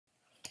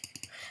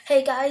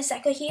Hey guys,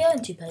 Zachary here,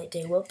 and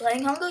today we're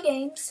playing Hunger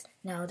Games.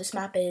 Now this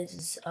map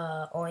is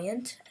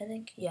Orient, I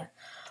think. Yeah.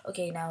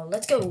 Okay, now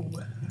let's go.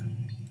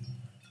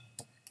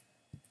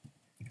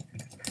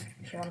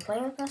 If you want to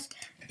play with us,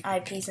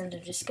 IP's in the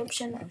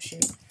description. Oh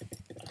shoot.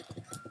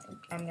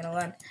 I'm gonna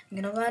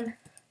run.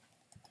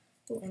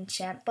 Ooh,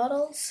 enchant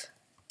bottles.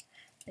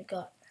 I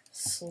got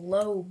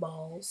slow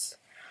balls.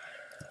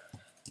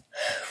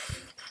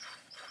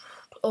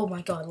 Oh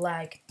my god,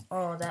 lag.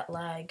 Oh, that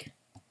lag.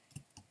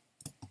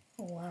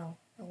 Oh wow,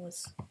 that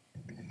was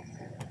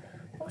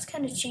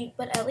kind of cheap,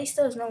 but at least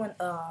there was no one.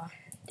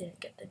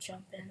 Didn't get the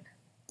jump in.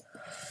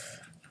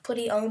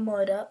 Pretty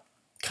armored up,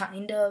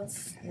 kind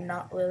of.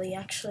 Not really,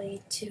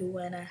 actually.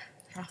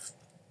 2.5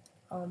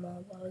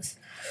 armor was.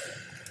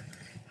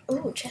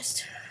 Ooh,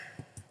 chest.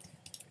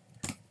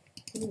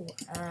 Ooh,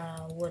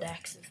 wood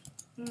axes.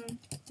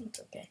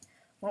 It's okay.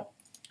 Well,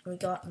 we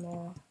got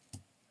more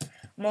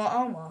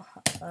armor.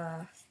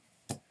 How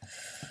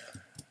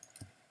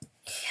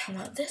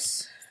about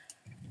this?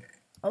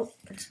 Oh,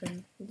 it's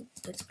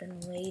been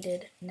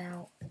raided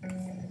now.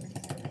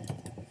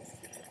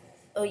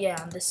 Oh yeah,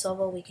 on this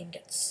server we can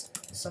get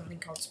something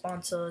called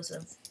sponsors. You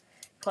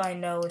probably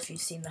know if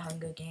you've seen the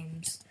Hunger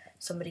Games.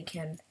 Somebody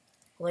can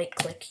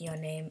right-click your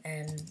name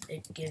and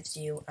it gives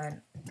you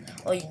or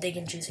they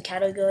can choose a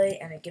category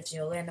and it gives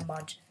you a random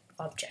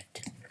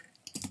object.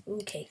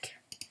 Ooh, cake.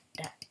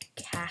 That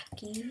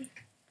khaki.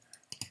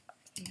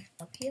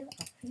 Up here.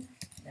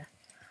 Yeah.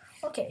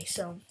 Okay,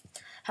 so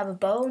have a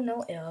bow,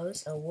 no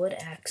arrows, a wood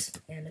axe,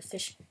 and a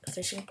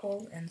fishing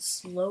pole, and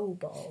slow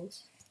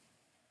balls.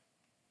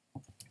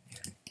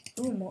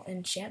 Ooh, more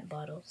enchant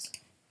bottles.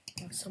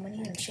 Oh, so many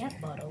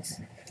enchant bottles.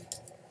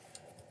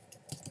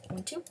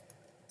 1, 2.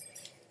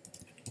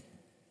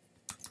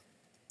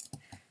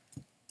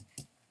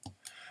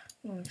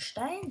 Should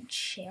I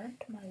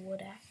enchant my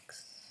wood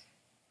axe?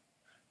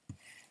 I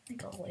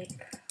think I'll wait.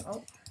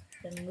 Oh,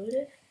 been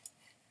looted.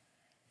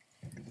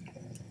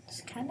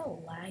 It's kind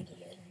of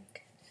laggy, I think.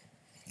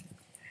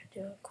 Do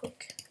a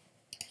quick.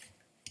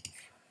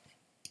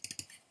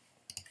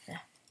 Yeah.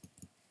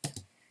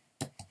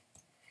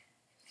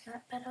 Is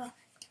that better?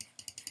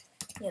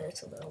 Yeah,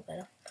 that's a little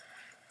better.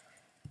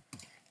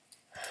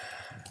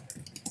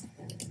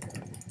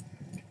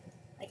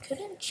 I could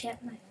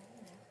enchant my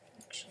own,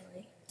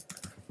 actually.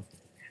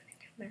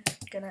 I'm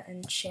gonna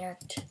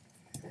enchant.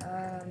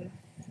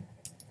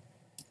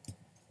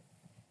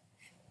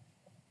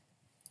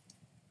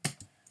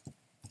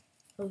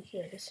 Oh,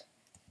 here it is.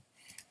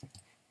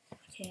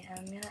 Okay,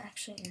 I'm gonna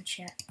actually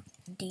enchant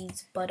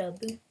these butter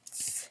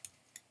boots.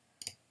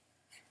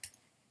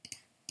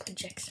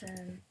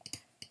 Projection.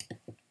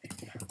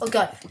 Oh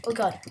god, oh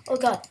god, oh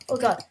god, oh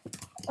god,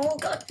 oh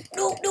god.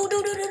 No.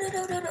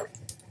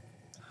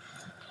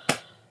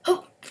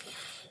 Oh,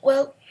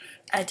 well,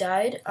 I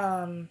died.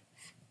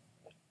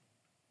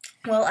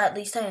 Well, at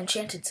least I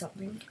enchanted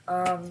something.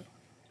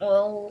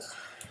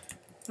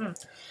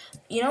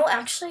 You know,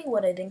 actually,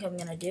 what I think I'm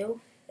gonna do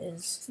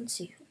is, let's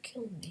see, who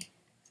killed me?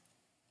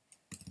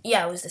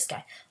 Yeah, it was this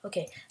guy.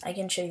 Okay, I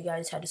can show you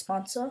guys how to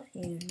sponsor.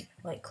 You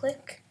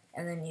right-click,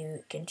 and then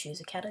you can choose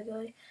a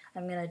category.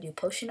 I'm gonna do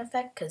potion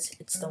effect, because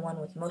it's the one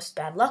with most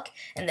bad luck,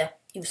 and there,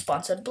 you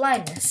sponsored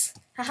blindness.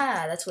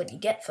 Haha, that's what you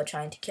get for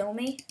trying to kill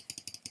me.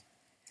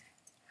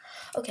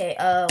 Okay,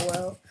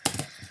 well,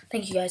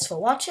 thank you guys for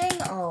watching.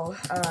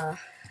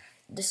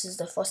 This is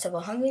the first ever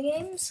Hunger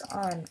Games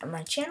on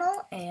my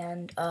channel,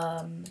 and,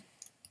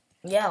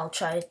 yeah, I'll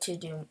try to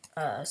do,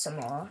 some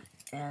more,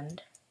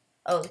 and,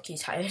 oh, look,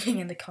 he's hiding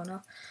in the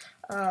corner.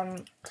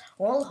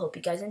 Well, hope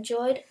you guys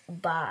enjoyed.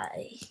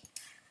 Bye.